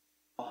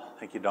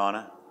Thank you,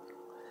 Donna.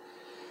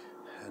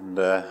 And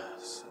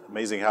it's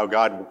amazing how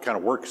God kind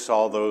of works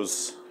all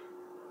those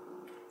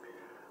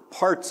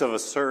parts of a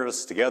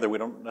service together. We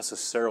don't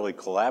necessarily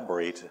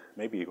collaborate.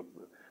 Maybe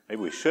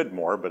we should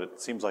more, but it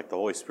seems like the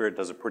Holy Spirit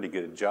does a pretty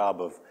good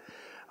job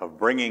of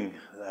bringing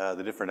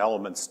the different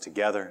elements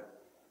together.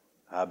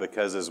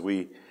 Because as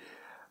we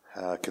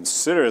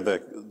consider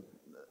the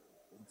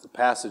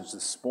passage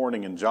this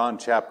morning in John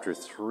chapter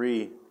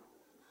 3,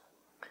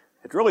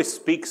 it really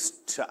speaks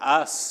to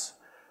us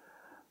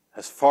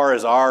as far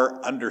as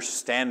our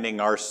understanding,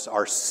 our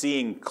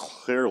seeing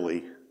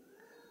clearly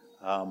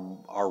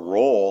our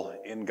role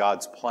in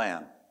God's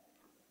plan.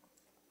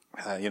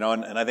 And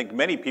I think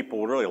many people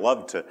would really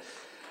love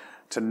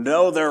to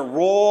know their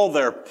role,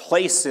 their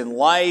place in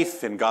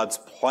life, in God's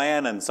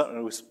plan, and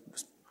we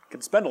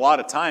can spend a lot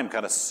of time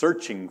kind of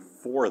searching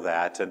for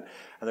that. And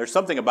there's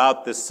something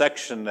about this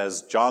section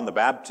as John the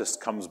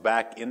Baptist comes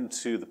back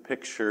into the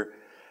picture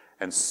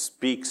and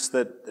speaks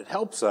that it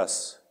helps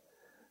us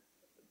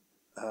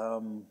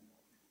to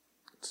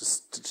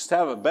just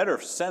have a better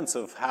sense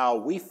of how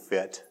we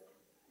fit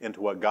into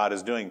what God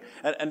is doing.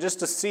 And just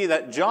to see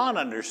that John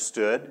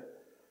understood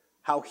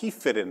how he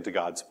fit into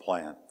God's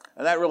plan.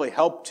 And that really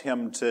helped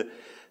him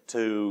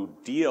to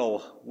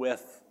deal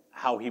with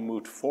how he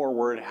moved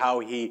forward, how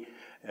he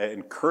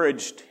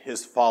encouraged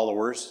his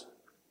followers,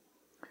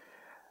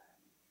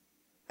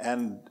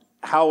 and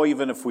how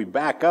even if we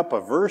back up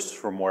a verse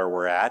from where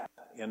we're at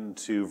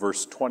into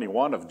verse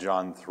 21 of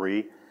John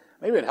 3,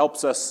 maybe it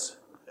helps us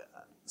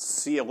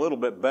see a little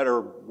bit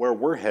better where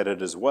we're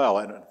headed as well.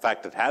 And in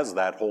fact, it has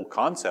that whole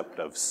concept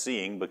of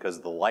seeing because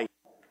the light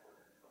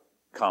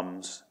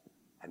comes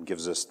and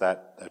gives us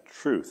that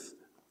truth.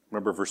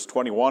 Remember verse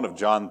 21 of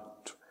John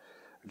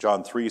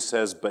 3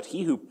 says, "But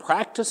he who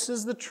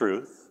practices the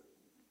truth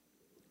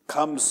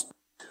comes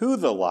to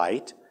the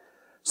light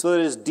so that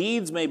his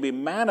deeds may be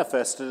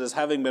manifested as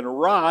having been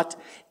wrought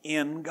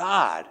in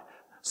God."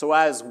 So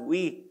as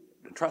we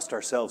trust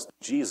ourselves to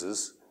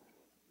Jesus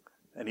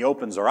and he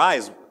opens our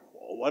eyes,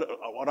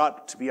 what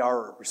ought to be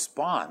our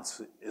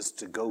response is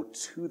to go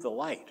to the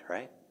light,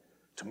 right?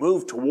 To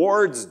move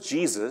towards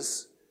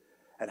Jesus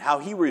and how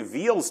he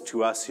reveals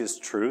to us his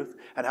truth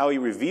and how he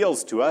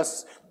reveals to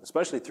us,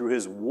 especially through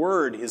his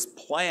word, his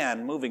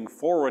plan moving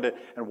forward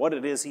and what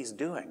it is he's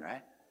doing,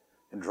 right?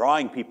 And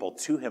drawing people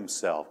to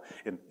himself,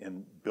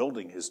 in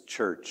building his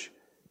church,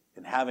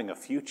 in having a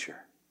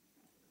future.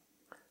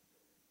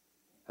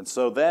 And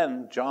so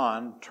then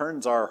John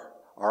turns our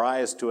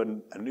eyes to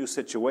a new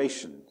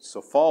situation.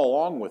 So follow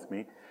along with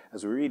me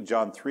as we read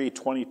John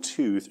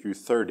 3:22 through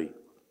 30.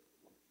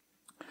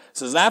 It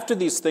says, "After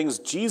these things,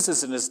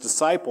 Jesus and his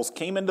disciples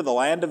came into the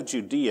land of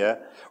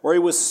Judea, where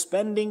he was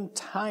spending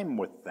time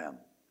with them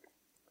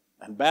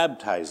and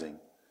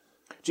baptizing.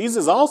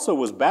 Jesus also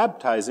was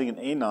baptizing in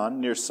Aenon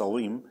near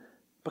Salim,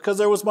 because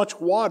there was much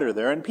water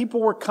there, and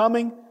people were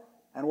coming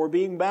and were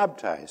being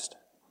baptized.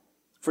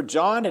 For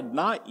John had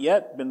not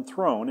yet been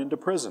thrown into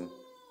prison.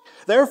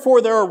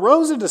 Therefore there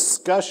arose a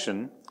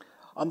discussion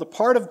on the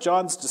part of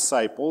John's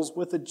disciples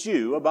with a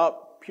Jew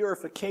about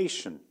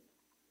purification.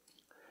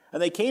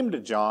 And they came to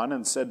John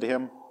and said to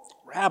him,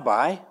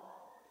 'Rabbi,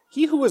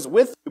 he who was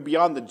with you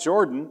beyond the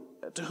Jordan,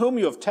 to whom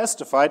you have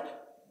testified,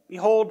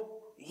 behold,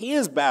 he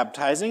is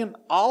baptizing, and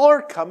all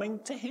are coming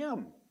to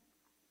him.'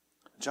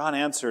 John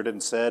answered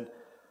and said,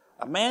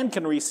 'A man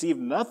can receive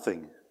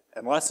nothing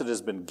unless it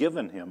has been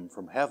given him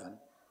from heaven.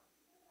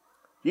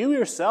 You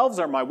yourselves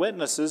are my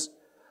witnesses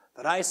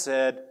that I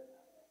said,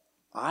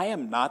 I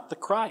am not the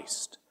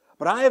Christ,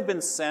 but I have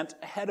been sent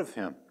ahead of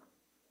him.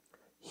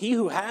 He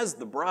who has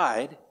the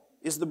bride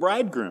is the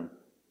bridegroom.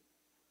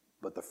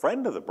 But the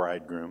friend of the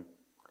bridegroom,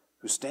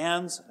 who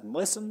stands and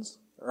listens,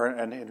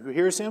 and who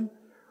hears him,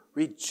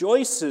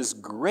 rejoices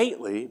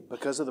greatly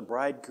because of the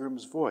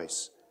bridegroom's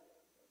voice.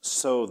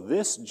 So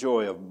this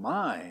joy of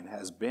mine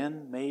has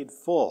been made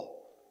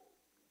full.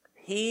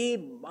 He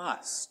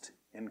must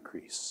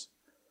increase,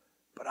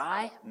 but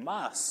I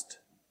must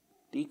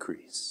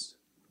decrease.'"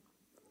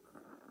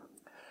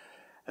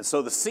 And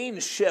so the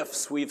scene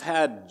shifts. We've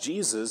had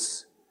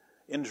Jesus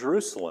in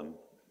Jerusalem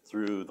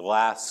through the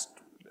last,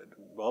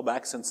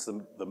 back since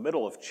the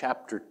middle of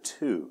chapter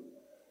 2.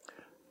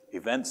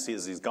 Events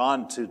as he's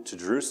gone to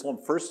Jerusalem,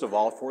 first of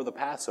all, for the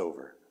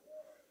Passover.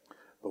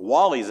 But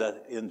while he's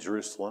in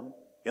Jerusalem,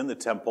 in the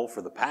temple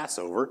for the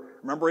Passover,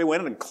 remember he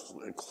went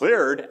and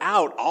cleared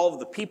out all of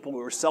the people who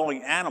were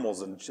selling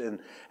animals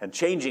and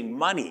changing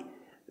money.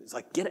 It's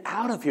like, get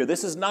out of here.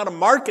 This is not a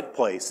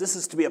marketplace. This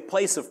is to be a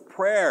place of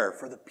prayer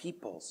for the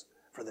peoples,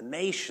 for the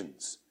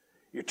nations.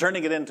 You're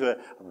turning it into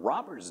a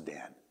robber's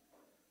den.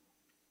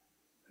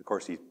 Of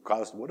course, he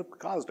would have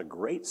caused a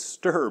great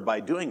stir by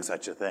doing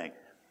such a thing.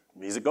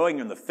 He's going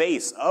in the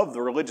face of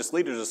the religious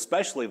leaders,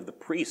 especially of the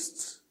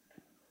priests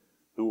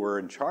who were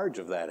in charge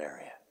of that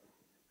area.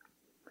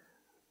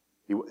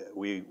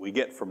 We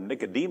get from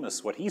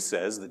Nicodemus what he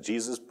says, that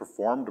Jesus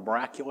performed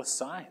miraculous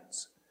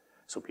signs.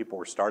 So people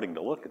were starting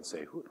to look and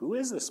say, who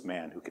is this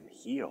man who can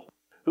heal?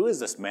 Who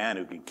is this man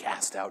who can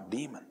cast out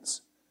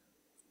demons?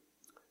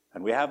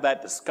 And we have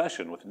that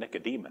discussion with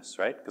Nicodemus,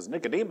 right? Because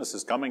Nicodemus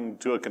is coming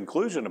to a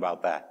conclusion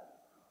about that.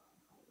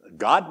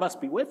 God must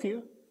be with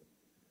you.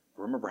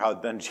 Remember how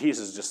then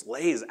Jesus just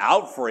lays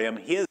out for him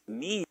his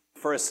need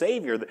for a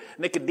Savior.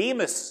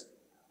 Nicodemus,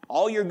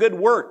 all your good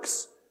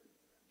works,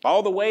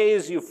 all the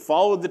ways you've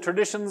followed the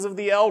traditions of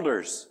the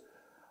elders,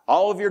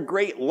 all of your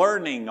great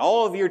learning,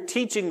 all of your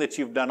teaching that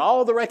you've done,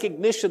 all the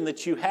recognition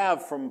that you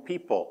have from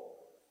people,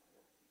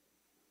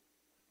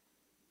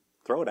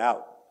 throw it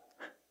out.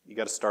 You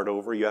got to start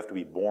over. You have to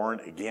be born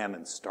again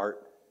and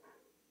start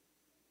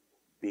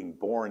being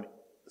born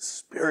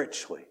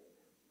spiritually.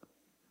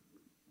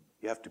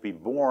 You have to be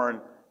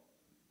born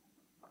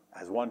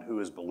as one who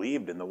has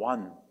believed in the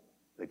one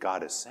that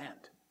God has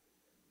sent.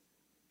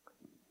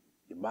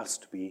 You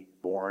must be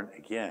born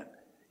again.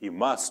 You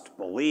must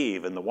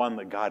believe in the one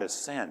that God has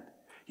sent.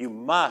 You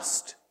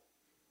must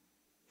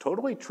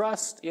totally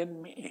trust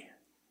in me.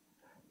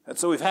 And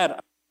so we've had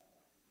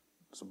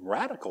some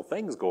radical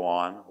things go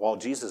on while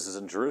Jesus is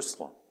in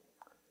Jerusalem.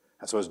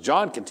 And so as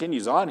John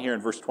continues on here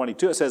in verse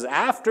 22, it says,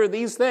 after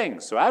these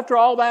things, so after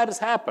all that has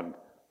happened,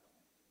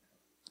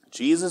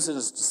 Jesus and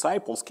his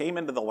disciples came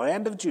into the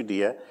land of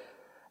Judea,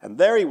 and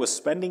there he was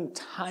spending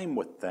time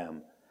with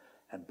them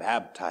and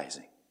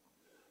baptizing.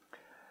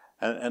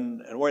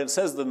 And where it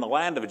says in the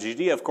land of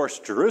Judea, of course,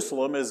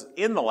 Jerusalem is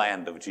in the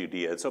land of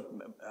Judea. So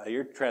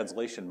your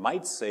translation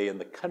might say in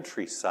the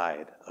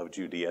countryside of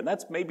Judea. And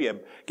that's maybe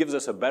gives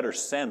us a better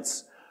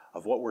sense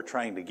of what we're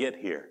trying to get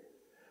here,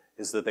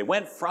 is that they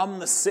went from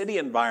the city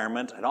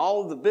environment and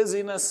all of the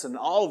busyness and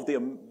all of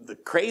the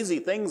crazy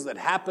things that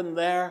happened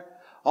there,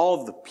 all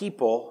of the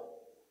people.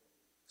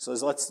 So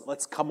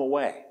let's come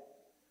away.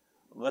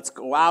 Let's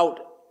go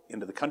out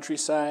into the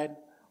countryside.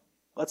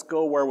 Let's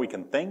go where we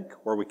can think,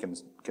 where we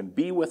can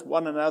be with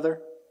one another.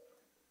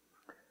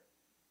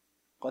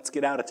 Let's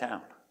get out of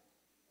town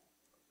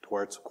to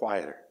where it's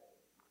quieter.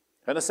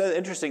 And it says,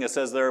 interesting, it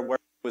says there where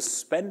he was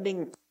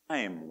spending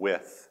time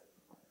with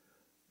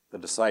the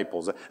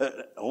disciples.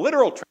 A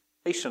literal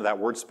translation of that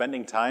word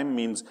spending time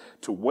means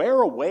to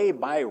wear away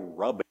by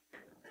rubbing.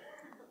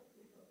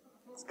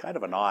 It's kind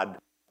of an odd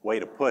way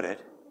to put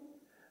it.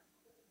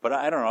 But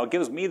I don't know, it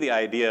gives me the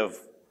idea of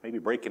maybe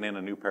breaking in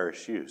a new pair of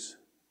shoes.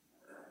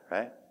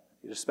 Right?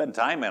 You just spend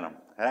time in them.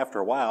 And after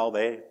a while,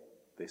 they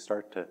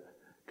start to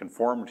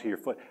conform to your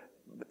foot.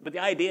 But the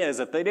idea is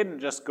that they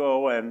didn't just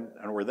go and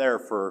were there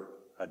for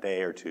a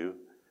day or two.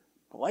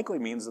 It likely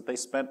means that they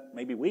spent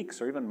maybe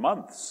weeks or even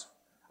months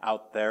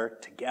out there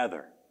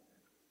together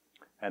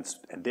and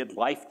did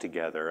life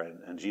together.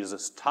 And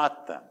Jesus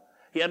taught them.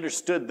 He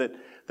understood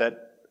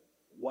that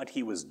what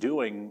he was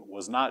doing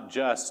was not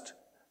just,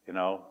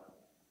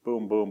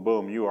 boom, boom,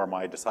 boom, you are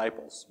my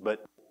disciples.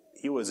 But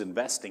he was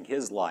investing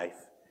his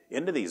life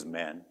into these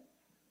men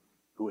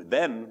who would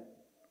then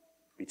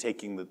be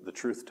taking the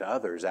truth to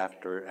others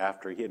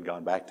after he had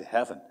gone back to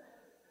heaven.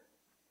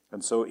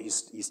 And so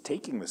he's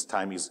taking this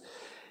time. He's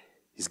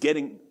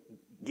giving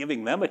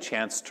them a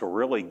chance to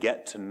really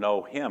get to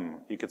know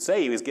him. You could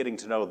say he was getting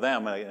to know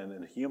them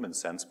in a human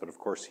sense, but of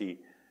course he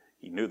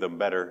knew them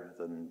better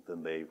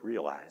than they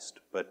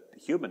realized. But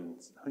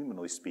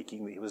humanly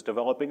speaking, he was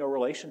developing a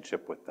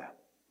relationship with them.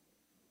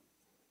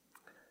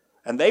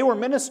 And they were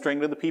ministering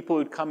to the people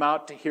who'd come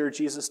out to hear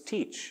Jesus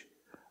teach.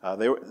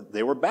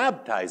 They were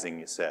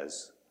baptizing, it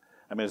says.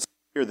 I mean, it's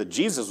here that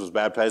Jesus was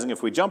baptizing.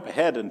 If we jump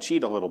ahead and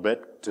cheat a little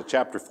bit to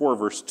chapter 4,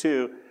 verse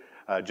 2,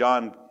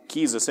 John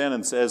keys us in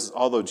and says,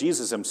 although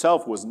Jesus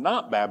himself was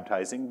not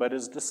baptizing, but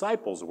his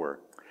disciples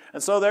were.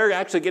 And so they're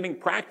actually getting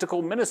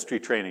practical ministry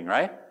training,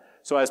 right?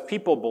 So as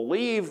people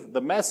believe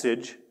the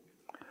message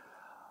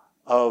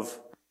of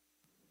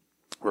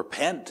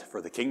repent,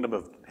 for the kingdom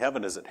of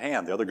heaven is at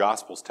hand. The other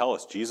Gospels tell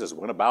us Jesus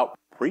went about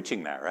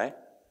preaching that, right?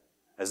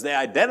 As they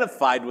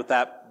identified with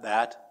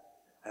that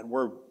and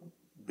were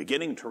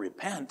beginning to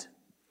repent,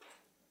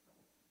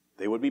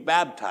 they would be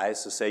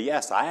baptized to say,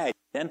 yes, I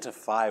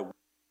identify with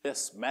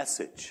this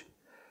message.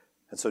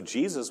 And so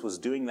Jesus was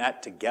doing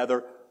that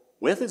together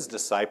with his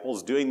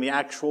disciples, doing the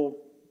actual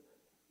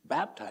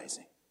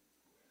baptizing.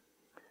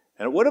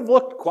 And it would have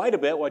looked quite a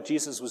bit what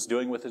Jesus was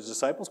doing with his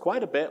disciples,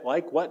 quite a bit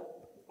like what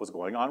was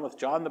going on with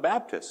John the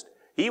Baptist.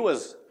 He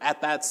was,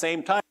 at that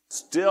same time,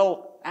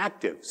 still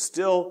active,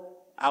 still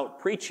out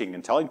preaching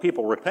and telling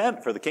people,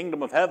 repent, for the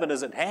kingdom of heaven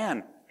is at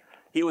hand.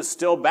 He was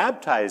still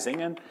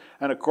baptizing, and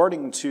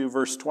according to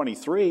verse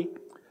 23,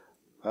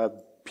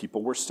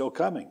 people were still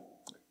coming.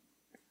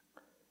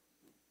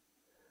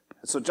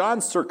 And so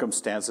John's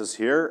circumstances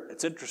here,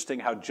 it's interesting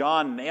how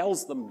John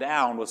nails them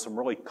down with some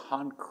really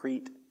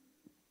concrete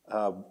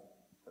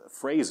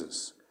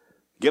phrases.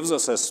 Gives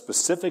us a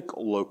specific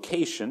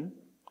location,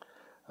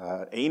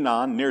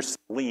 Aenon, near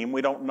Salim.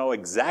 We don't know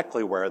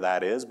exactly where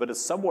that is, but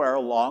it's somewhere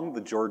along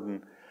the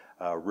Jordan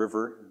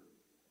River,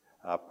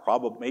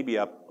 probably maybe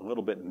up a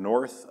little bit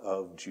north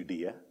of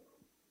Judea.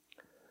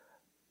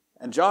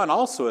 And John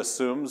also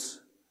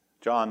assumes,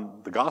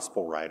 John, the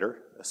gospel writer,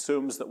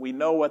 assumes that we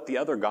know what the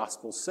other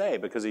gospels say,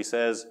 because he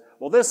says,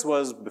 well, this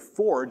was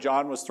before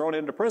John was thrown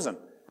into prison.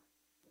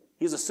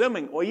 He's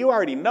assuming, well, you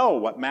already know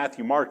what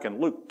Matthew, Mark, and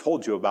Luke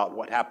told you about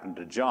what happened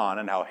to John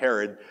and how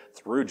Herod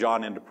threw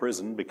John into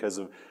prison because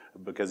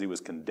he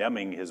was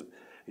condemning his,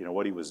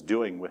 what he was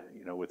doing with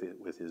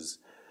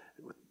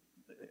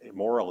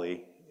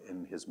immorally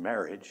in his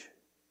marriage.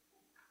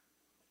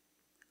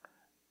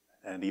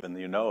 And even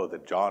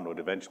that John would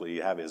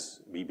eventually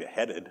be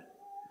beheaded.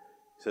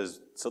 He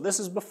says, so this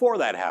is before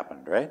that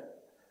happened, right?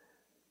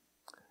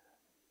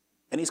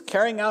 And he's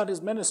carrying out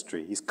his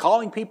ministry. He's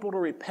calling people to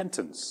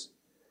repentance.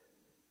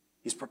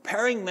 He's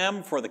preparing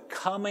them for the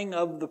coming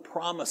of the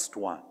promised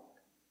one.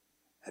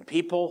 And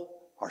people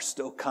are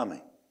still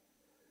coming.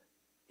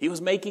 He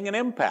was making an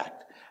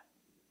impact.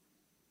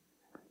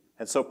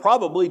 And so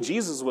probably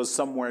Jesus was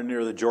somewhere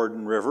near the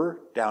Jordan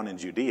River down in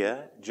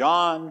Judea.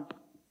 John,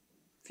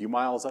 a few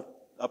miles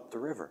up the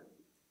river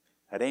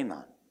at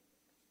Aenon.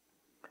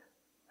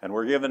 And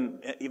we're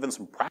given even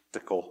some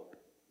practical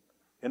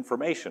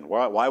information.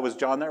 Why was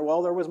John there?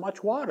 Well, there was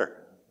much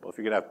water. Well, if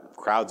you're going to have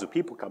crowds of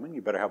people coming,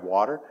 you better have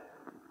water.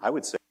 I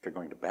would say if you're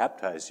going to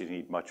baptize, you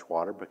need much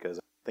water because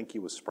I think he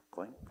was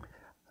sprinkling.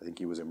 I think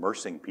he was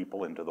immersing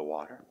people into the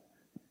water.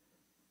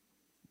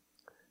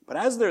 But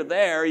as they're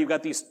there, you've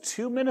got these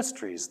two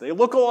ministries. They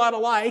look a lot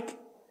alike,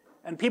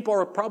 and people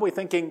are probably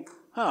thinking,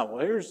 well,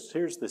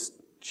 here's this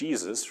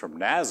Jesus from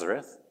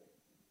Nazareth.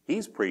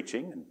 He's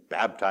preaching and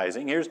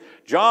baptizing. Here's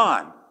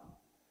John.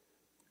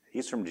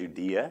 He's from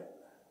Judea,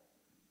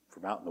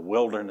 from out in the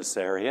wilderness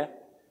area.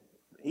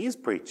 He's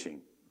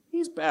preaching.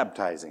 He's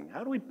baptizing.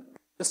 How do we put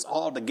this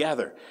all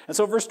together? And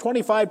so verse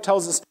 25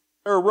 tells us,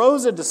 there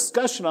arose a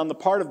discussion on the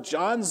part of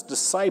John's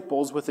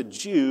disciples with a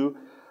Jew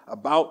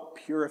about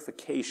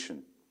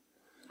purification.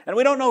 And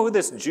we don't know who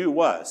this Jew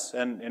was.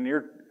 And in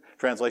your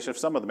translation,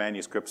 some of the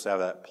manuscripts have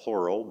that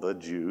plural, the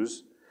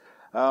Jews.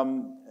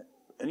 And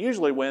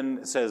usually when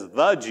it says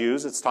the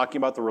Jews, it's talking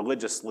about the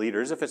religious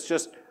leaders. If it's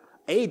just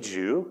a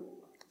Jew,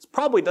 it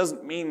probably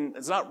doesn't mean,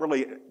 it's not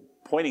really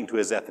pointing to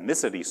his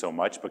ethnicity so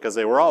much because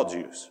they were all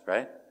Jews,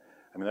 right?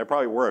 I mean, there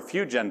probably were a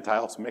few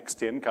Gentiles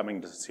mixed in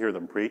coming to hear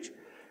them preach.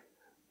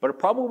 But it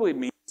probably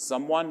means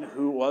someone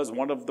who was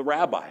one of the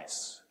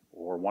rabbis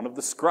or one of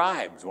the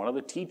scribes, one of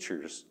the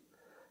teachers,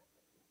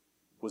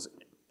 was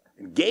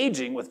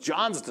engaging with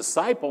John's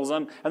disciples,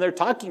 and they're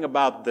talking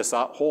about this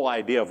whole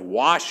idea of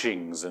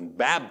washings and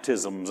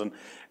baptisms,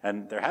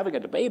 and they're having a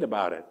debate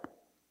about it.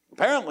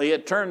 Apparently,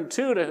 it turned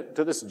to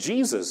this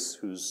Jesus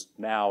who's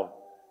now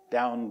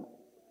down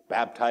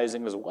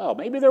baptizing as well.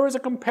 Maybe there was a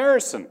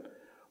comparison.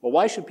 Well,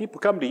 why should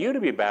people come to you to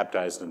be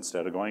baptized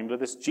instead of going to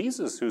this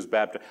Jesus who's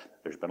baptized?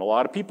 There's been a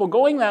lot of people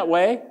going that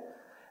way.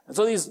 And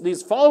so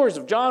these followers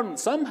of John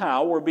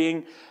somehow were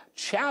being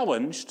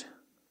challenged.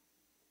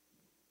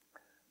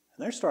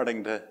 And they're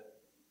starting to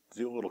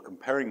do a little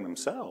comparing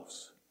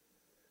themselves.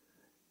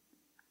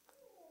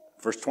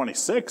 Verse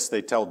 26,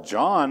 they tell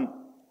John,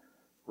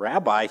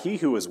 Rabbi, he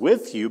who is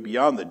with you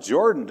beyond the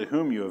Jordan, to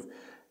whom you have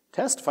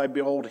testified,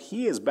 behold,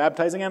 he is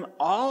baptizing, and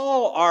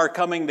all are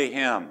coming to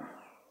him.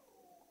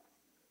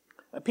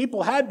 The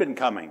people had been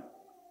coming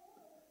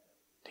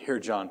to hear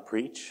John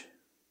preach.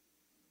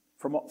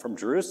 From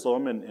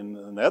Jerusalem, and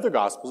in the other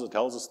Gospels, it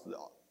tells us that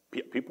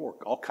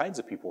all kinds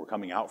of people were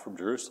coming out from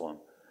Jerusalem.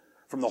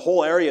 From the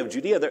whole area of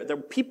Judea, there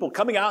were people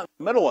coming out in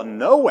the middle of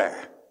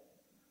nowhere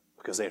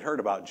because they'd heard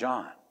about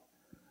John.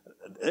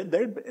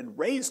 It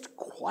raised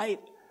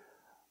quite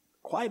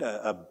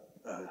a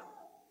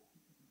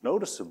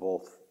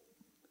noticeable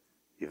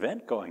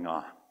event going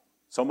on.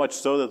 So much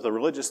so that the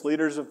religious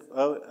leaders of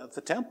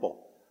the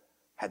temple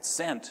had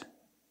sent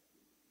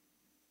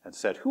and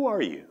said, who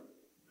are you?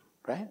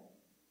 Right?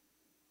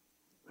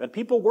 And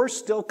people were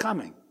still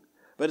coming.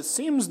 But it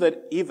seems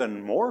that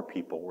even more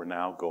people were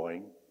now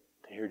going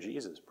to hear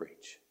Jesus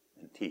preach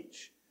and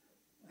teach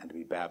and to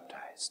be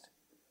baptized.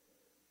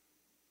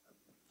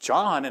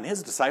 John and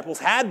his disciples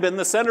had been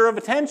the center of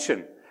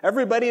attention.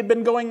 Everybody had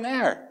been going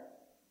there.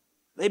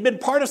 They'd been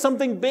part of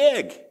something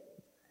big.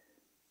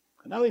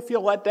 And now they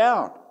feel let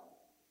down.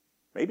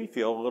 Maybe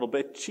feel a little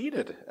bit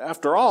cheated.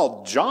 After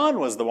all, John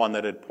was the one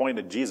that had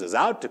pointed Jesus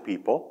out to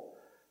people.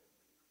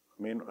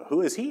 I mean,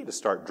 who is he to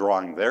start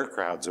drawing their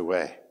crowds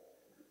away?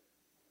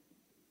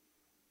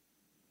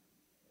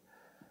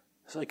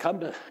 So they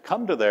come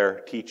to their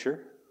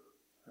teacher.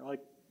 They're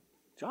like,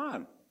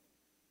 John,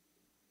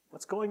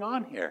 what's going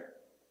on here?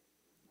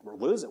 We're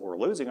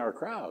losing our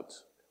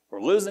crowds.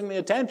 We're losing the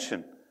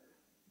attention.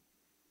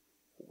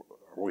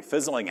 Are we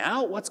fizzling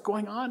out? What's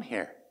going on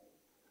here?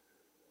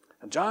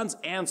 And John's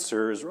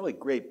answer is really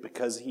great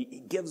because he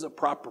gives a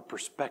proper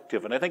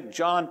perspective. And I think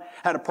John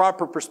had a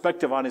proper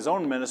perspective on his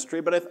own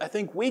ministry, but I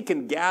think we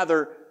can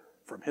gather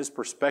from his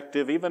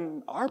perspective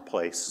even our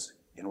place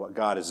in what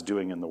God is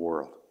doing in the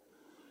world.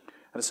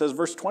 And it says,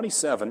 verse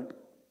 27,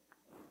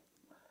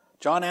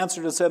 John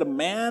answered and said, a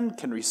man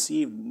can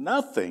receive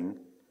nothing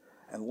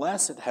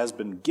unless it has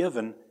been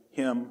given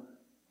him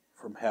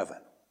from heaven.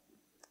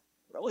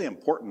 Really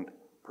important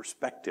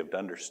perspective to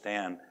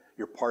understand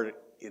your part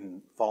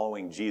in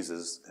following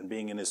Jesus and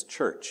being in his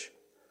church.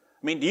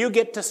 I mean, do you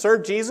get to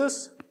serve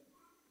Jesus?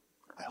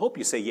 I hope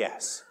you say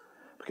yes,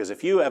 Because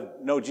if you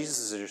know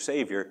Jesus as your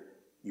Savior,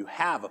 you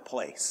have a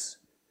place.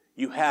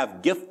 You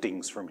have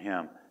giftings from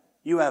Him.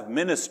 You have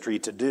ministry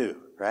to do,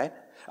 right?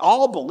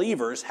 All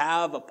believers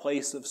have a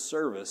place of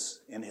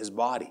service in His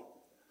body.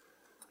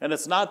 And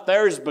it's not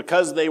theirs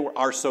because they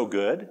are so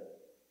good,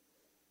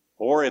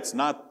 or it's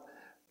not,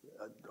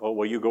 oh,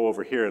 well, you go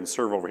over here and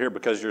serve over here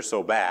because you're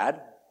so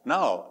bad.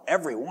 No,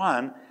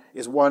 everyone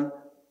is one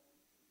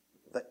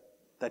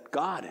that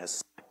God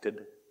has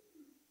selected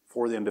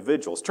for the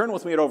individuals. Turn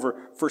with me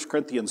over 1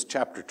 Corinthians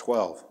chapter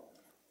 12,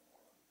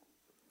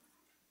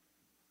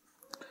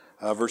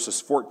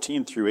 verses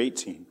 14 through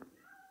 18.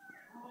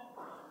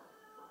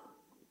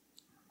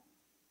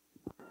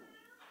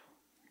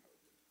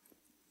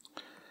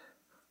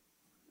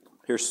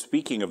 Here,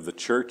 speaking of the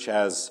church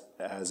as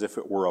if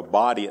it were a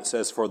body, it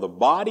says, "For the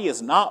body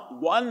is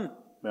not one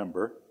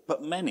member,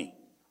 but many.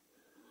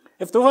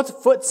 If the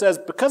foot says,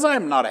 'Because I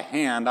am not a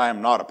hand, I am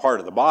not a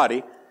part of the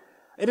body,'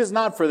 it is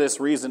not for this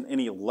reason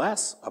any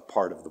less a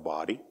part of the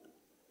body.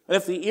 And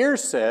if the ear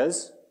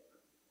says,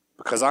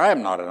 'Because I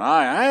am not an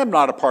eye, I am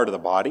not a part of the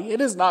body,'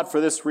 it is not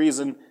for this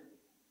reason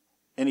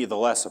any the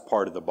less a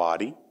part of the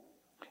body.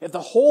 If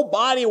the whole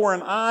body were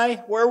an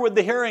eye, where would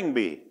the hearing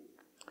be?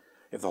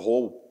 If the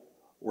whole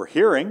were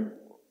hearing,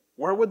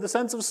 where would the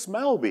sense of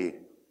smell be?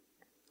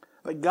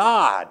 But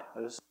God,"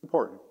 this is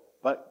important,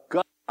 "but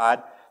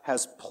God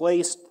has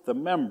placed the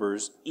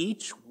members,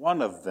 each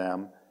one of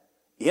them,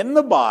 in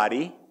the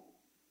body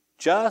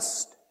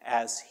just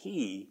as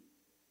He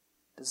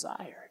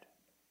desired."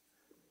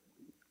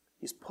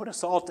 He's put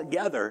us all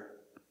together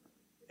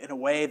in a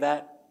way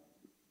that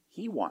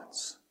He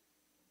wants,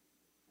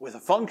 with a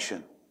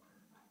function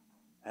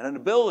and an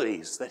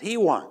abilities that He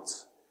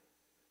wants,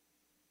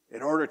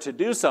 in order to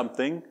do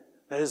something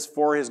that is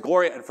for His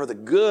glory and for the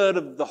good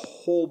of the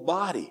whole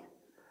body.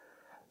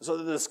 So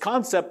this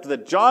concept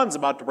that John's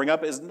about to bring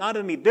up is not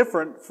any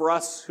different for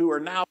us who are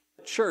now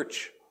at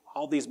church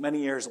all these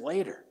many years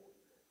later.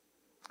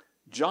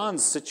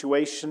 John's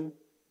situation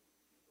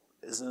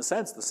is in a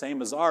sense the same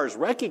as ours,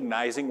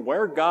 recognizing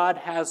where God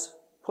has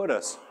put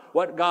us,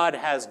 what God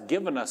has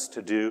given us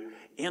to do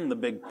in the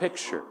big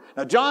picture.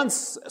 Now, John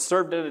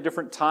served at a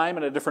different time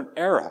and a different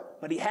era,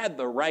 but he had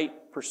the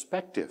right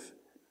perspective.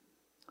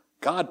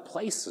 God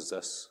places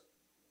us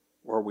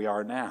where we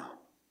are now.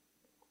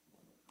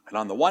 And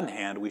on the one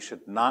hand, we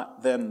should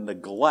not then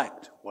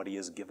neglect what He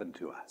has given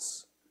to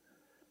us.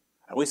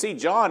 And we see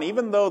John,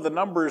 even though the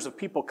numbers of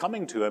people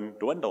coming to him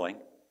dwindling,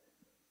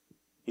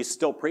 he's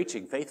still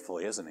preaching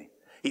faithfully, isn't he?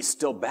 He's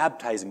still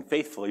baptizing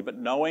faithfully, but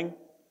knowing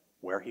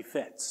where he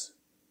fits.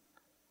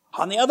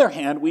 On the other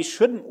hand, we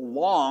shouldn't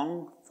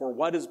long for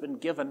what has been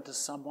given to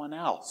someone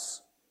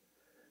else.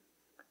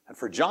 And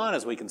for John,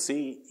 as we can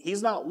see,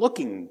 he's not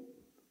looking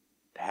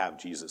to have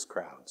Jesus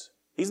crowds.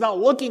 He's not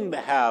looking to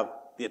have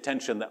the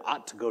attention that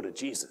ought to go to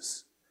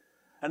Jesus.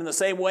 And in the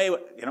same way,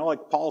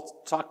 like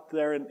Paul talked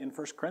there in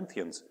 1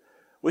 Corinthians,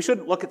 we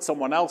shouldn't look at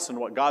someone else and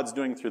what God's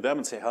doing through them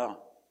and say,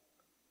 "Oh,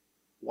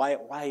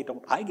 why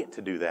don't I get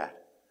to do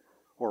that?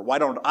 Or why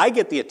don't I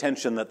get the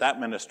attention that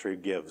ministry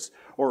gives?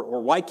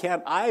 Or why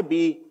can't I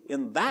be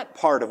in that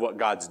part of what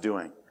God's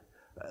doing?"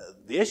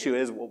 The issue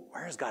is, well,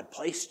 where has God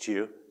placed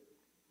you?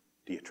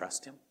 Do you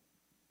trust Him?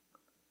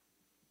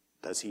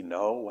 Does He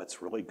know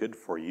what's really good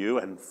for you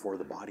and for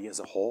the body as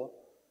a whole?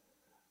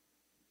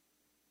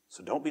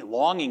 So don't be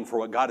longing for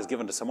what God has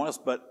given to someone else,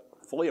 but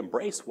fully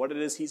embrace what it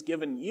is He's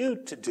given you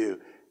to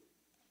do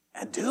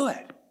and do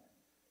it.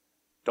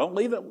 Don't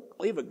leave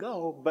it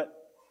go,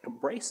 but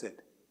embrace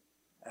it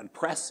and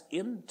press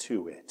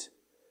into it.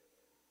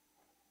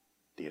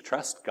 Do you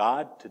trust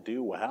God to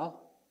do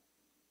well?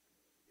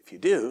 If you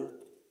do,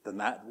 then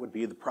that would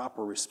be the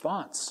proper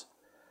response.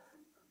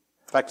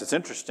 In fact, it's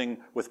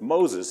interesting with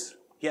Moses.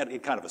 He had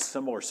kind of a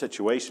similar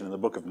situation in the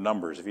book of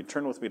Numbers. If you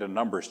turn with me to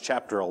Numbers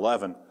chapter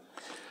 11,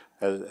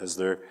 as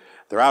they're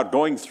out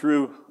going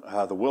through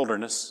the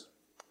wilderness,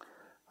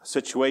 a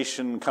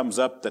situation comes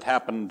up that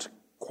happened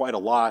quite a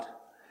lot,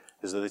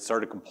 is that they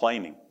started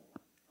complaining.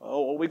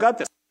 "Oh, well, we got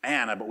this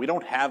manna, but we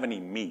don't have any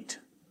meat."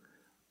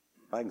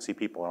 I can see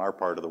people in our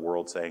part of the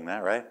world saying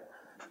that, right?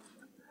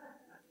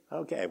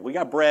 Okay, we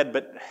got bread,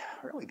 but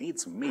really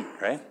need some meat,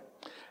 right?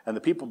 And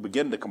the people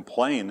begin to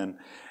complain,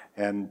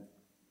 and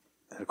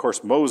of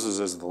course, Moses,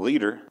 as the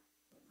leader,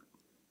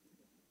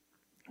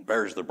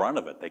 bears the brunt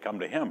of it. They come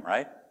to him,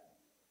 right?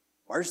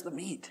 "Where's the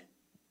meat?"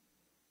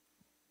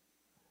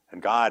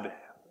 And God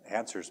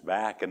answers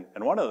back. And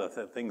one of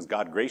the things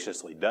God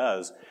graciously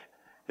does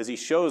is He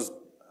shows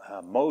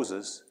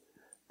Moses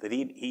that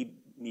he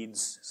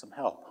needs some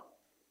help.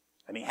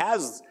 And He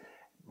has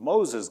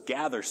Moses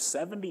gather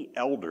 70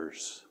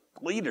 elders,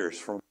 leaders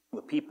from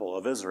the people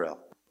of Israel.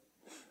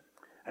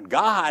 And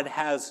God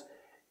has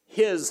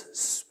His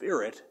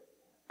Spirit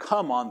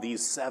come on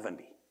these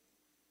 70.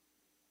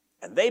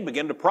 And they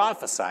begin to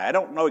prophesy. I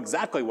don't know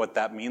exactly what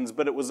that means,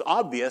 but it was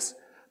obvious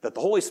that the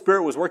Holy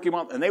Spirit was working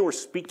on, and they were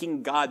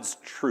speaking God's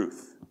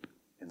truth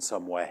in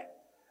some way.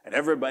 And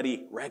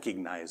everybody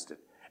recognized it.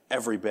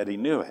 Everybody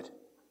knew it.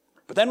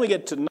 But then we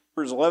get to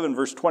Numbers 11,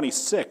 verse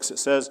 26. It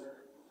says,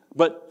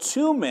 But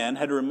 2 men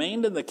had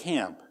remained in the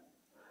camp.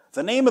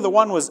 The name of the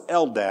one was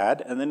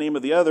Eldad, and the name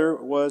of the other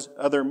was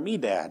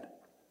Medad.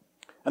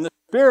 And the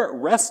Spirit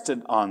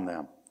rested on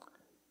them.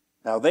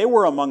 Now they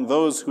were among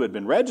those who had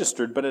been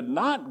registered, but had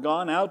not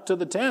gone out to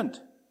the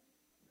tent.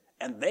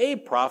 And they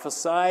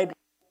prophesied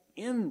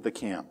in the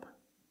camp.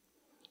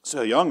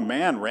 So a young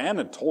man ran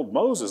and told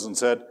Moses and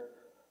said,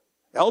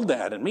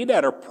 Eldad and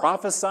Medad are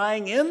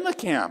prophesying in the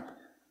camp.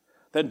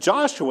 Then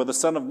Joshua, the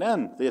son of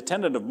Nun, the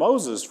attendant of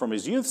Moses from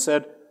his youth,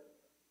 said,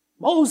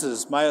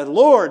 Moses, my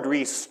Lord,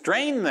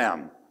 restrain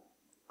them.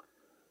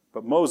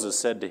 But Moses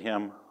said to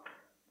him,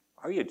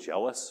 Are you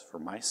jealous for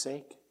my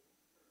sake?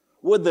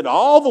 Would that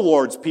all the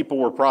Lord's people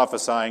were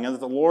prophesying, and that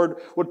the Lord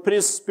would put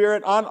his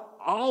Spirit on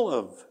all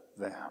of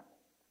them.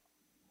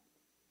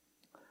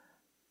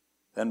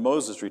 Then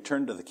Moses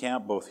returned to the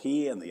camp, both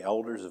he and the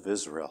elders of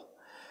Israel.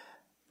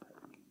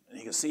 And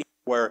you can see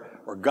where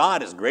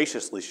God is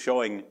graciously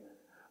showing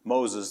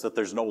Moses that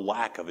there's no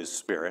lack of his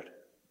Spirit.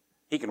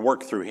 He can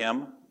work through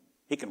him.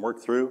 He can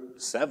work through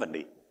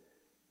 70.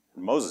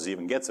 And Moses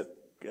even gets it.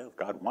 If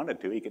God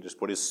wanted to, he could just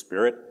put his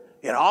Spirit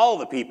in all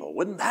the people.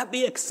 Wouldn't that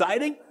be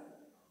exciting?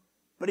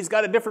 But he's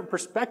got a different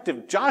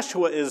perspective.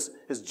 Joshua is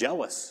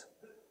jealous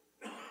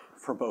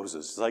for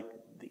Moses. It's like,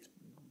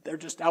 they're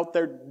just out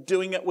there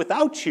doing it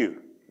without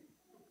you.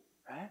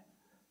 Right?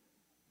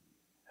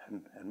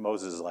 And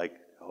Moses is like,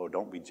 oh,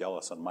 don't be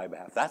jealous on my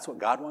behalf. That's what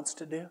God wants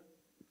to do?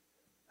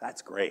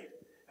 That's great.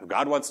 If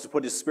God wants to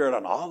put his Spirit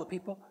on all the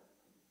people,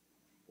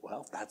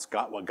 well, if that's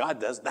what God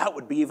does, that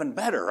would be even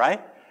better,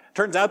 right?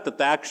 Turns out that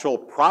the actual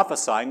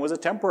prophesying was a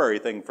temporary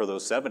thing for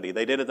those 70.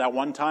 They did it that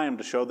one time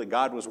to show that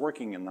God was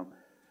working in them.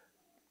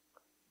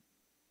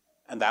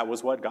 And that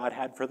was what God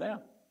had for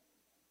them.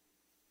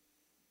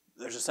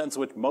 There's a sense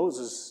in which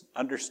Moses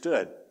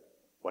understood,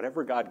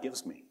 whatever God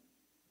gives me,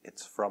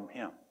 it's from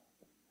him.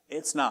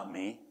 It's not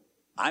me.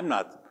 I'm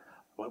not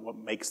what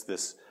makes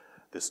this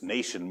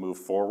nation move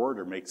forward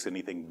or makes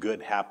anything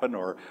good happen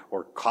or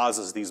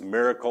causes these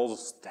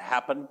miracles to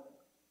happen.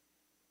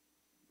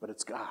 But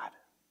it's God.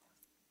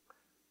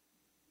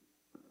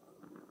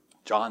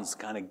 John's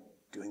kind of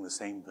doing the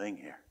same thing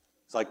here.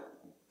 It's like,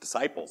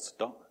 disciples,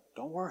 don't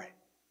worry.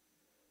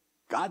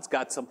 God's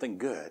got something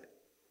good.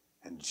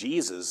 And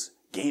Jesus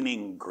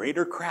gaining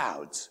greater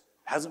crowds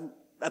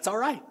that's all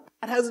right.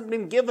 That hasn't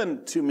been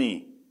given to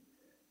me.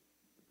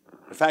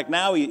 In fact,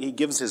 now he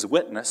gives his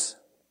witness.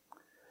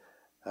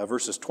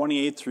 Verses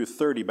 28 through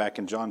 30 back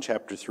in John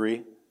chapter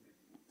 3.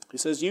 He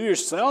says, You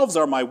yourselves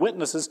are my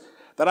witnesses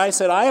that I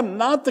said, I am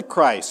not the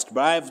Christ,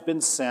 but I have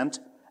been sent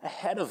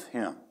ahead of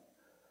him.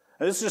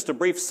 Now, this is just a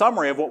brief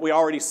summary of what we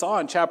already saw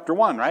in chapter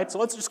 1, right? So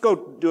let's just go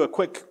do a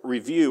quick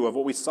review of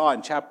what we saw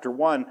in chapter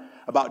 1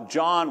 about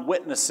John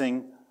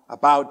witnessing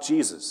about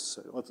Jesus.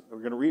 So we're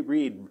going to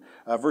reread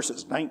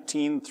verses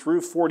 19 through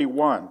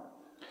 41. It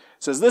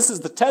says, This is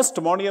the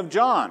testimony of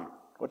John.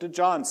 What did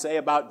John say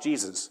about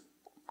Jesus?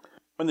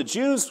 When the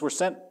Jews were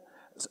sent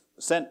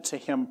to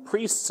him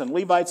priests and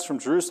Levites from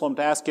Jerusalem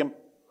to ask him,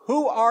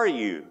 Who are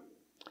you?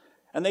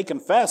 And he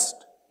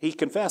confessed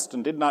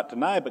and did not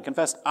deny, but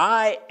confessed,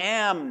 I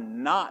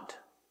am not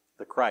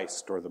the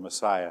Christ or the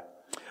Messiah.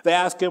 They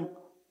asked him,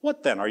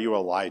 What then? Are you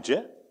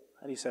Elijah?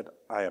 And he said,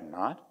 I am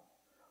not.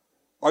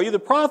 Are you the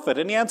prophet?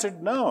 And he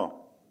answered,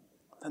 No.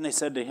 Then they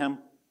said to him,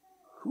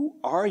 Who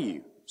are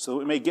you? So that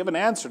we may give an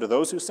answer to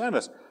those who sent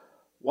us.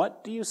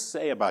 What do you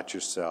say about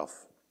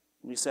yourself?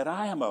 And he said,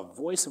 I am a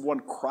voice of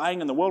one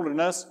crying in the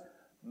wilderness,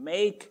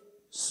 Make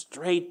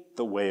straight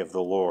the way of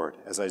the Lord,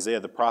 as Isaiah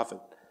the prophet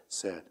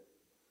said.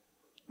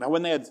 Now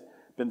when they had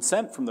been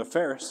sent from the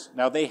Pharisees,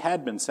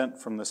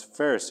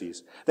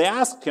 they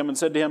asked him and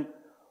said to him,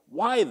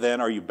 Why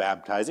then are you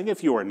baptizing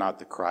if you are not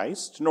the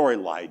Christ, nor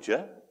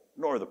Elijah,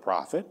 nor the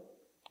prophet?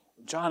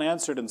 John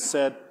answered and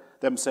said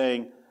them,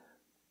 saying,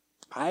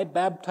 I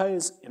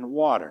baptize in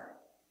water,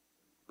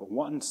 but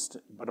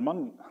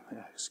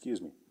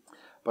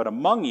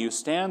among you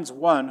stands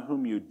one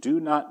whom you do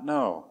not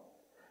know.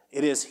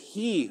 It is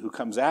he who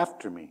comes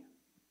after me,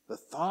 the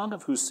thong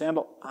of whose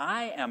sandal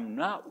I am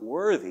not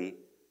worthy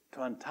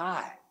to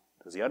untie.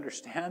 Does he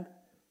understand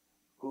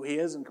who he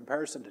is in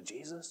comparison to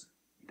Jesus?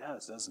 He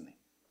does, doesn't he?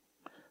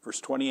 Verse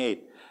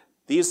 28,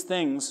 These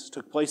things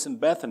took place in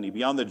Bethany,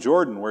 beyond the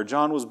Jordan, where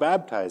John was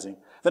baptizing.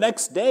 The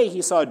next day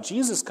he saw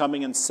Jesus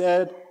coming and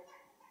said,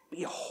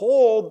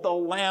 Behold the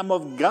Lamb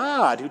of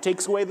God, who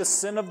takes away the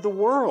sin of the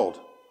world.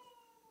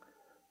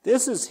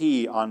 This is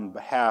he on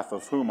behalf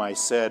of whom I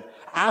said,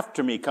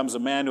 After me comes a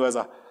man who has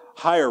a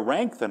higher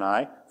rank than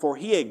I, for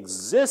he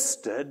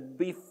existed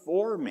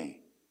before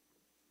me.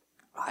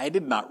 I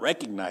did not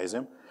recognize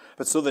him,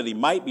 but so that he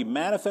might be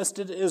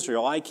manifested to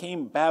Israel, I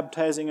came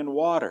baptizing in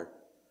water.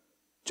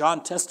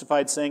 John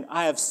testified, saying,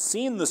 I have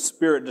seen the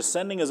Spirit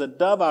descending as a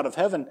dove out of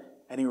heaven,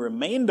 and he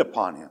remained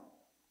upon him.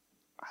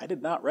 I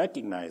did not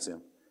recognize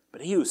him,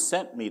 but he who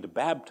sent me to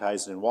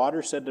baptize in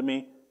water said to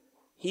me,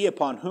 He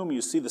upon whom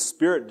you see the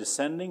Spirit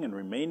descending and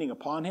remaining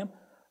upon him,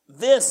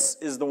 this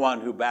is the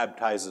one who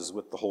baptizes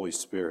with the Holy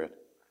Spirit.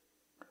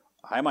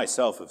 I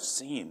myself have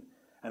seen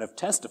and have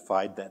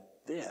testified that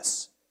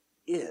this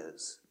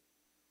is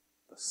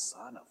the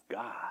Son of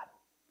God.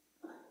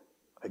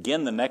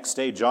 Again, the next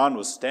day, John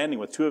was standing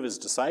with two of his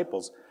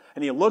disciples,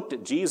 and he looked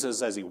at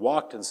Jesus as he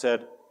walked and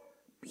said,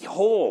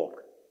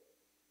 "Behold,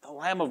 the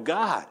Lamb of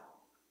God."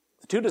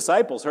 The two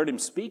disciples heard him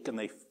speak, and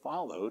they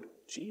followed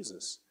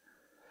Jesus.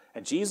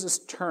 And Jesus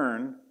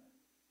turned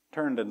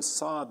and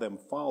saw them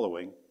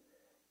following,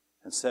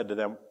 and said to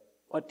them,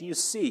 "What do you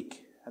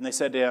seek?" And they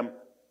said to him,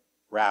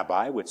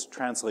 "Rabbi," which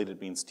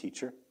translated means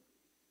teacher,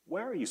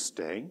 "where are you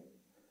staying?"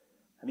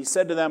 And he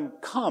said to them,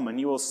 "Come, and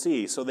you will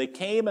see." So they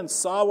came and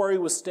saw where he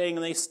was staying,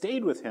 and they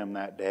stayed with him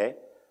that day,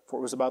 for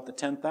it was about the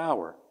 10th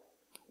hour.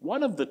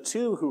 One of the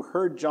two who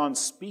heard John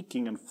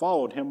speaking and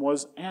followed him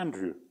was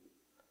Andrew,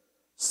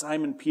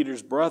 Simon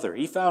Peter's brother.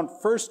 He found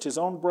first his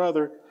own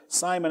brother,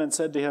 Simon, and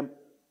said to him,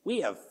 "We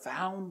have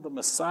found the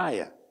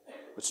Messiah,"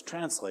 which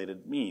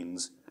translated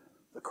means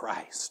the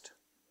Christ.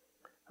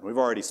 And we've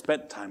already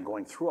spent time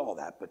going through all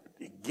that, but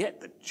you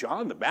get that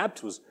John the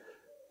Baptist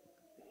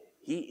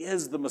he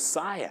is the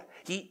Messiah.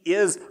 He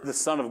is the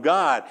Son of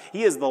God.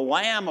 He is the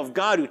Lamb of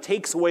God who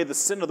takes away the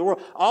sin of the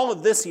world. All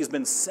of this he's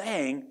been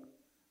saying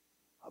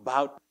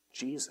about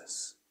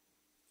Jesus.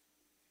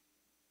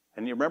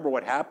 And you remember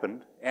what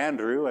happened?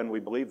 Andrew, and we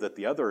believe that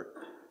the other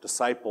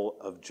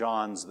disciple of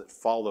John's that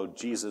followed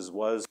Jesus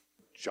was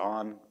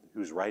John,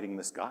 who's writing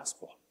this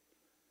gospel.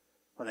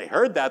 When they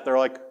heard that, they're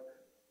like,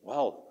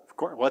 well, of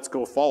course, let's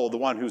go follow the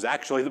one who's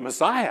actually the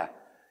Messiah.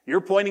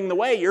 You're pointing the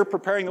way. You're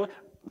preparing the way.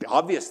 The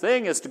obvious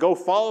thing is to go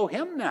follow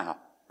him now.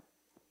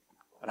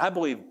 And I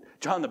believe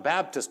John the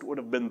Baptist would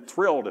have been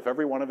thrilled if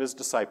every one of his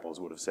disciples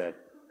would have said,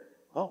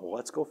 "Oh, well,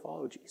 let's go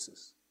follow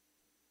Jesus."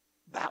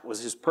 That was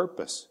his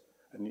purpose.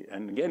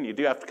 And again, you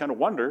do have to kind of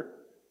wonder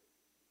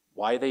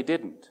why they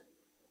didn't.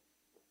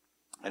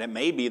 And it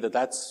may be that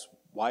that's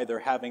why they're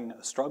having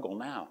a struggle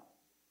now,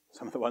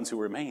 some of the ones who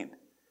remained.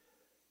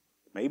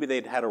 Maybe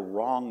they'd had a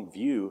wrong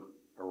view,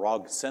 a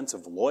wrong sense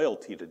of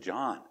loyalty to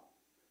John,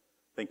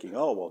 thinking,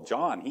 "Oh, well,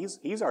 John,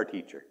 he's our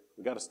teacher.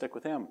 We've got to stick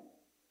with him."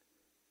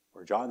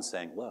 Where John's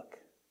saying, look,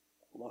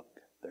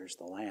 there's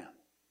the Lamb.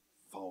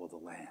 Follow the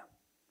Lamb.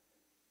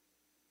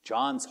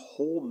 John's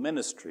whole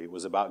ministry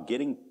was about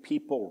getting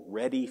people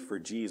ready for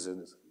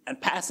Jesus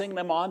and passing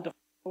them on to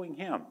following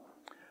him.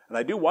 And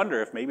I do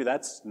wonder if maybe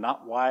that's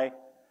not why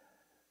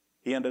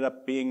he ended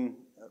up being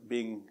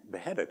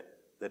beheaded.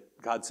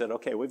 That God said,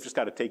 okay, we've just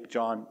got to take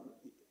John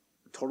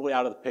totally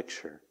out of the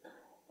picture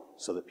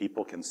so that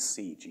people can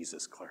see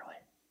Jesus clearly.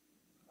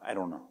 I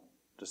don't know.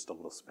 Just a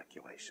little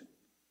speculation.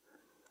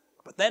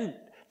 But then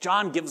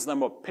John gives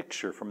them a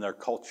picture from their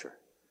culture.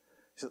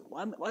 He said,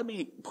 let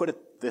me put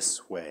it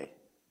this way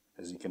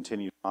as he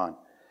continues on.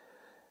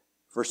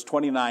 Verse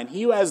 29,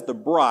 "He who has the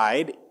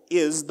bride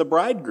is the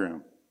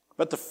bridegroom.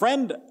 But the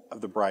friend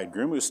of the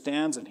bridegroom who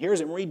stands and hears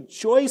him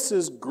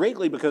rejoices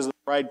greatly because of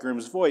the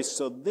bridegroom's voice.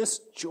 So this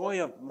joy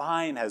of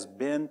mine has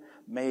been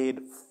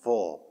made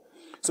full."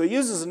 So he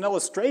uses an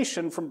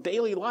illustration from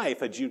daily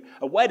life,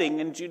 a wedding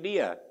in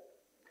Judea.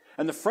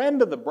 And the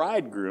friend of the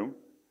bridegroom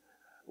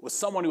was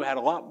someone who had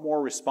a lot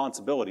more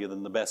responsibility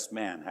than the best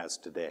man has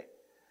today.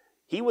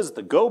 He was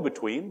the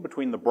go-between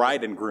between the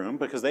bride and groom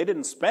because they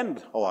didn't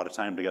spend a lot of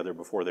time together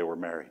before they were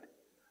married.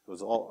 It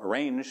was all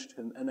arranged,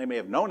 and they may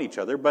have known each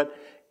other, but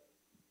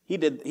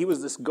he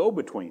was this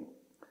go-between.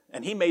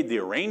 And he made the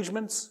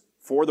arrangements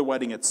for the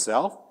wedding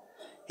itself.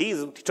 He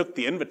took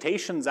the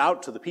invitations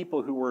out to the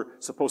people who were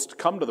supposed to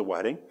come to the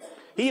wedding.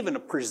 He even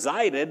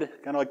presided,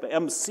 kind of like the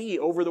MC,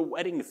 over the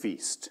wedding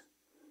feast.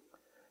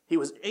 He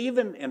was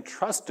even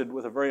entrusted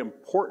with a very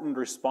important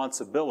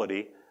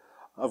responsibility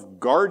of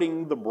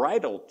guarding the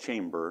bridal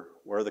chamber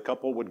where the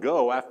couple would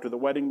go after the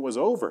wedding was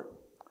over.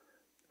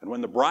 And when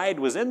the bride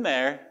was in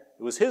there,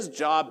 it was his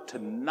job to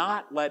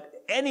not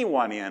let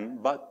anyone in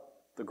but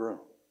the groom.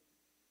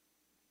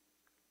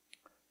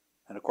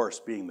 And of course,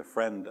 being the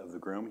friend of the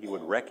groom, he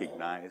would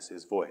recognize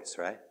his voice,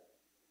 right?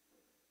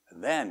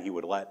 And then he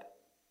would let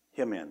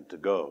him in to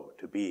go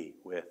to be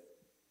with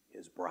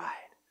his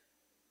bride.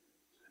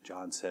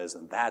 John says,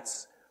 and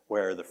that's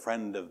where the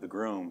friend of the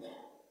groom,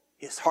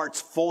 his heart's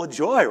full of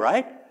joy,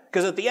 right?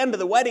 Because at the end of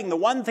the wedding, the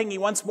one thing he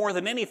wants more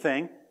than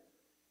anything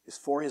is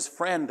for his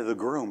friend, the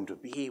groom, to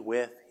be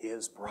with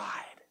his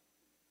bride.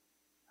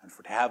 And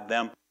to have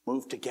them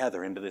move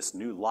together into this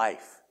new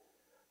life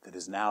that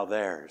is now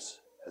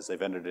theirs as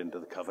they've entered into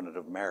the covenant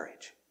of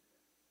marriage.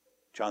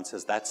 John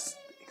says, that's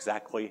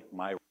exactly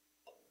my role.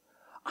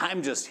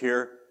 I'm just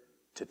here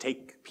to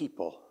take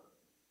people,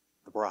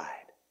 the bride,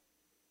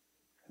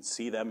 and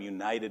see them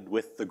united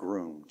with the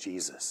groom,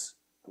 Jesus,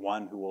 the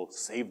one who will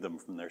save them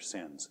from their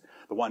sins,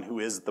 the one who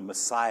is the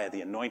Messiah,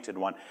 the anointed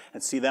one,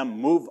 and see them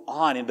move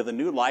on into the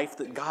new life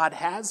that God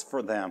has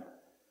for them.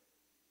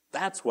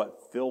 That's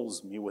what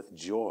fills me with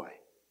joy.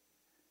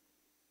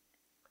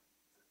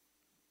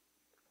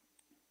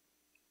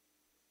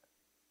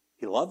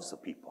 He loves the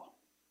people.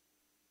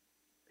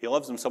 He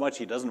loves them so much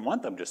he doesn't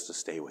want them just to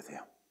stay with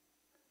him.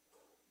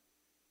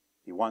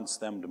 He wants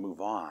them to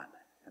move on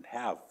and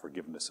have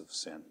forgiveness of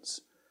sins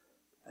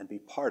and be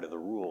part of the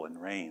rule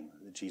and reign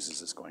that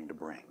Jesus is going to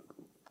bring.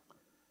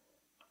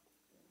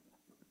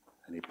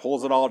 And he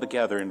pulls it all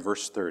together in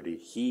verse 30.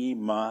 He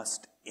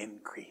must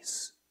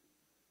increase,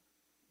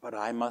 but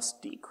I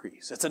must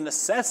decrease. It's a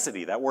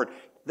necessity, that word.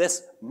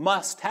 This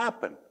must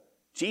happen.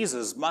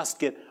 Jesus must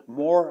get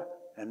more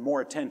and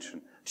more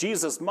attention.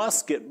 Jesus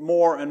must get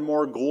more and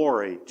more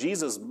glory.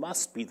 Jesus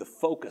must be the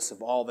focus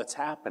of all that's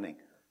happening.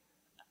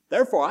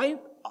 Therefore,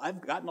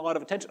 I've gotten a lot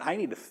of attention. I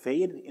need to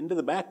fade into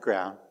the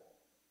background.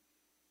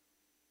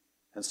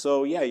 And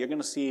so, yeah, you're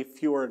going to see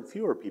fewer and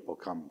fewer people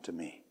come to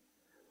me.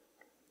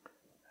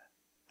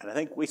 And I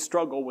think we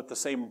struggle with the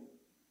same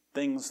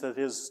things that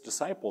his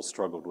disciples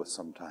struggled with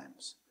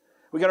sometimes.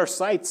 We got our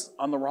sights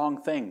on the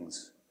wrong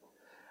things.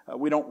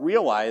 We don't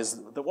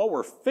realize that what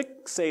we're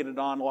fixated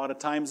on a lot of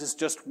times is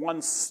just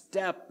one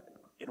step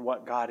in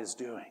what God is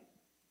doing.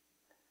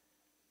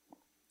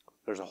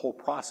 There's a whole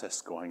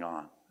process going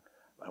on.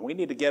 And we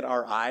need to get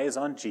our eyes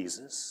on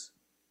Jesus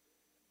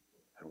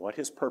and what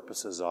his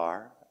purposes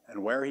are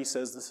and where he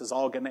says this is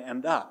all going to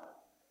end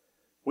up.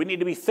 We need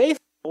to be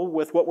faithful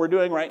with what we're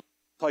doing right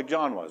now, like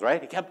John was,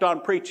 right? He kept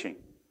on preaching,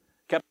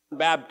 kept on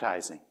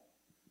baptizing.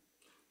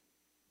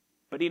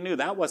 But he knew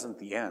that wasn't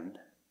the end.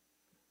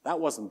 That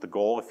wasn't the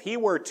goal. If he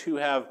were to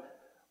have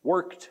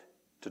worked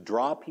to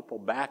draw people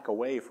back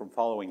away from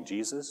following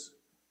Jesus,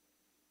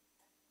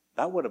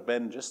 that would have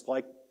been just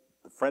like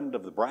the friend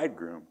of the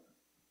bridegroom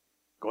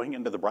going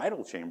into the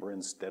bridal chamber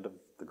instead of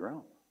the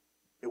groom.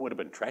 It would have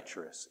been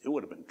treacherous. It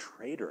would have been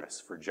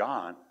traitorous for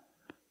John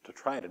to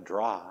try to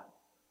draw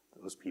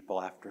those people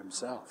after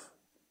himself.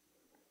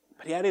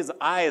 But he had his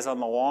eyes on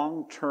the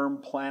long-term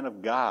plan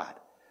of God.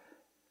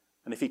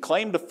 And if he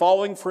claimed to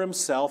following for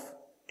himself,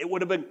 it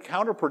would have been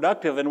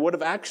counterproductive and would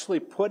have actually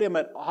put him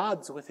at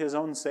odds with his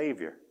own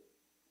Savior.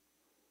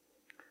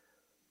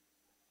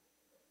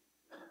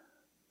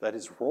 That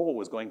his role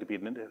was going to be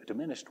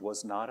diminished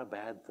was not a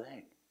bad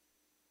thing.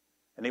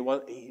 And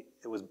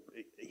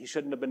he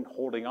shouldn't have been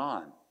holding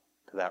on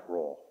to that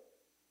role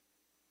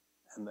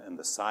and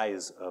the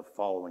size of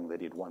following that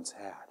he'd once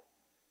had.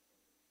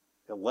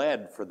 It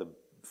led for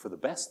the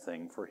best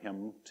thing for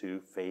him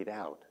to fade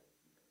out.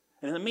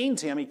 And in the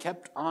meantime, he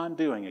kept on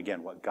doing,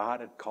 again, what God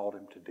had called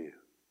him to do.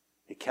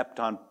 He kept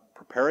on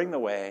preparing the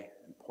way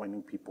and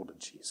pointing people to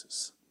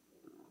Jesus.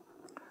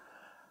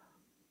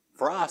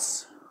 For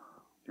us,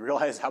 do you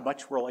realize how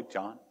much we're like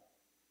John?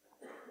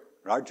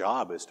 Our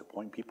job is to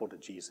point people to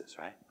Jesus,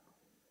 right?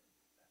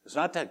 It's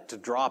not to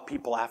draw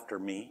people after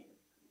me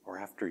or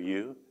after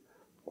you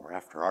or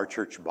after our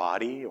church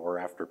body or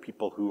after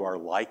people who are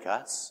like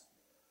us.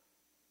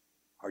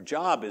 Our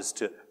job is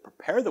to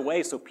prepare the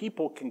way so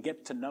people can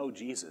get to know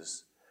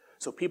Jesus,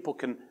 so people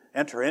can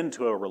enter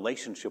into a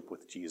relationship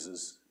with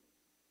Jesus,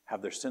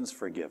 have their sins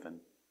forgiven,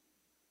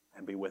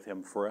 and be with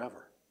him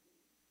forever.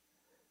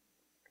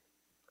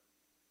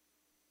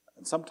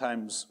 And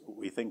sometimes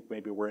we think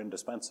maybe we're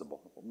indispensable.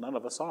 Well, none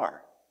of us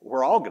are.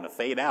 We're all going to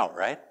fade out,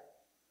 right?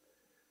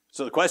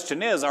 So the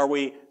question is, are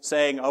we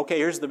saying, okay,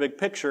 here's the big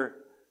picture.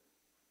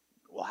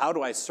 Well, how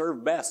do I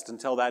serve best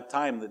until that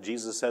time that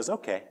Jesus says,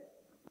 okay,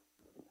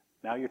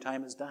 now your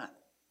time is done?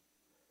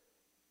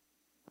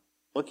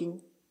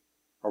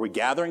 Are we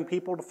gathering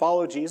people to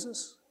follow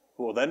Jesus,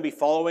 who will then be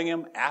following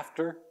him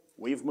after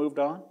we've moved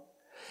on?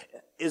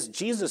 Is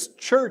Jesus'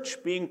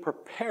 church being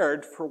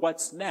prepared for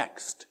what's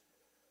next?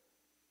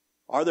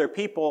 Are there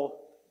people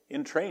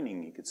in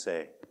training, you could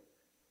say,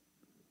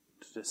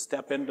 to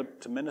step into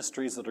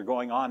ministries that are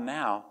going on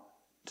now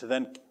to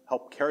then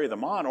help carry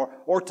them on,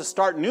 or to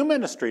start new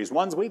ministries,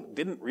 ones we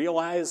didn't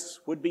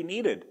realize would be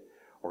needed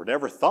or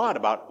never thought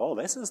about, oh,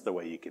 this is the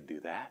way you could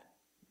do that?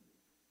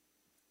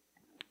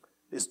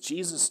 Is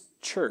Jesus'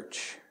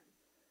 church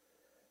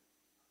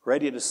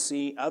ready to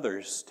see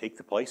others take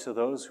the place of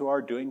those who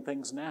are doing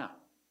things now?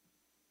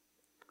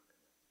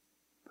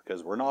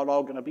 Because we're not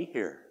all going to be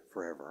here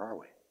forever, are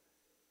we?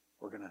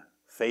 We're going to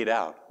fade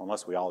out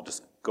unless we all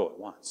just go at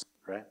once,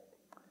 right?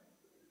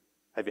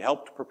 Have you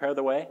helped prepare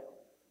the way?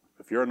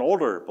 If you're an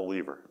older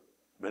believer,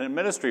 been in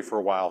ministry for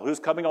a while, who's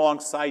coming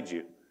alongside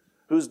you?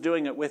 Who's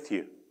doing it with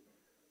you?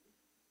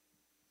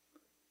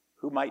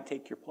 Who might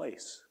take your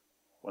place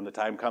when the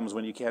time comes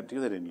when you can't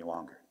do that any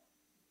longer?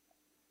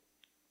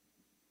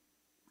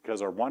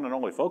 Because our one and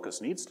only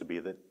focus needs to be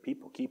that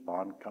people keep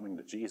on coming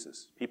to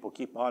Jesus. People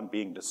keep on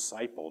being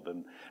discipled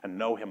and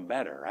know him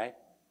better, right?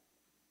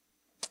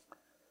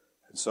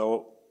 And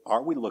so,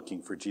 are we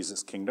looking for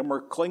Jesus' kingdom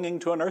or clinging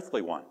to an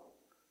earthly one?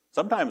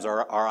 Sometimes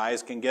our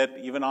eyes can get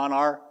even on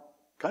our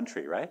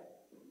country, right?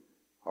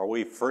 Are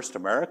we first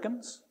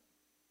Americans?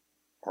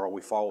 Or are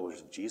we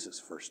followers of Jesus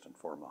first and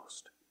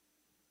foremost?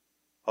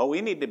 Oh,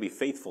 we need to be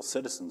faithful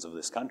citizens of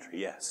this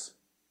country, yes.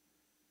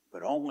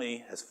 But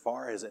only as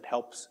far as it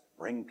helps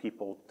bring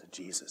people to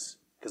Jesus.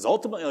 Because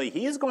ultimately,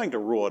 he is going to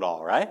rule it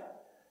all, right?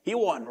 He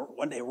will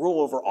one day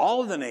rule over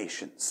all of the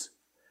nations.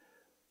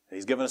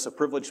 He's given us a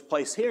privileged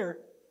place here.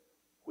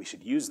 We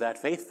should use that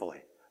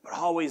faithfully. But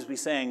always be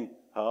saying,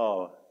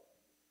 oh,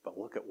 but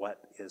look at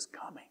what is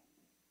coming.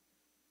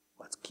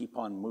 Let's keep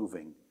on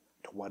moving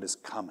to what is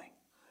coming.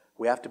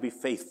 We have to be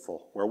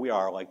faithful where we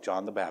are, like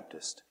John the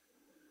Baptist.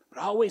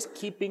 but always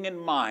keeping in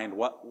mind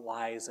what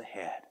lies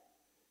ahead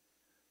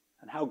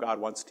and how God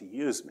wants to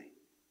use me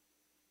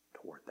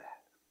toward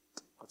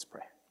that. Let's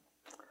pray.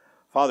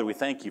 Father, we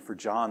thank you for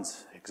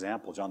John's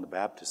example, John the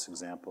Baptist's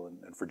example,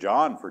 and for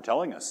John for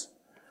telling us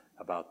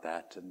about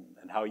that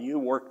and how you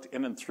worked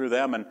in and through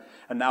them, and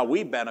now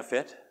we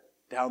benefit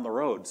down the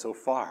road so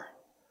far.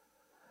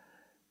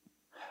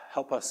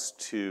 Help us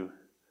to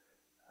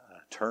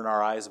turn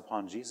our eyes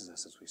upon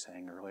Jesus, as we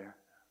sang earlier.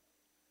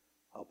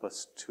 Help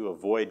us to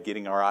avoid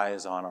getting our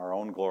eyes on our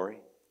own glory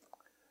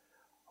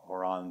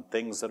or on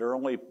things that are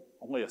only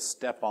a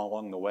step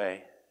along the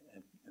way,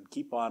 and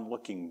keep on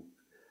looking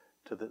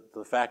to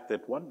the fact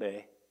that one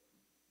day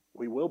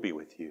we will be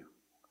with you.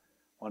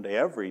 One day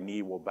every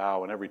knee will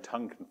bow and every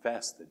tongue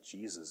confess that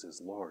Jesus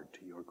is Lord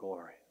to your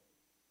glory.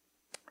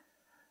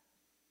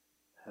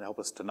 And help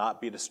us to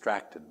not be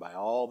distracted by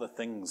all the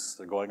things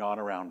that are going on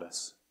around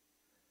us.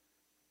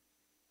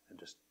 And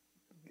just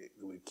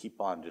we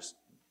keep on just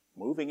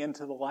moving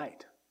into the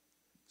light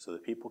so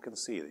that people can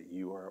see that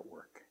you are at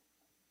work.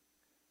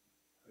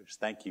 We just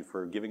thank you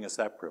for giving us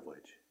that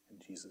privilege. In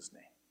Jesus'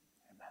 name.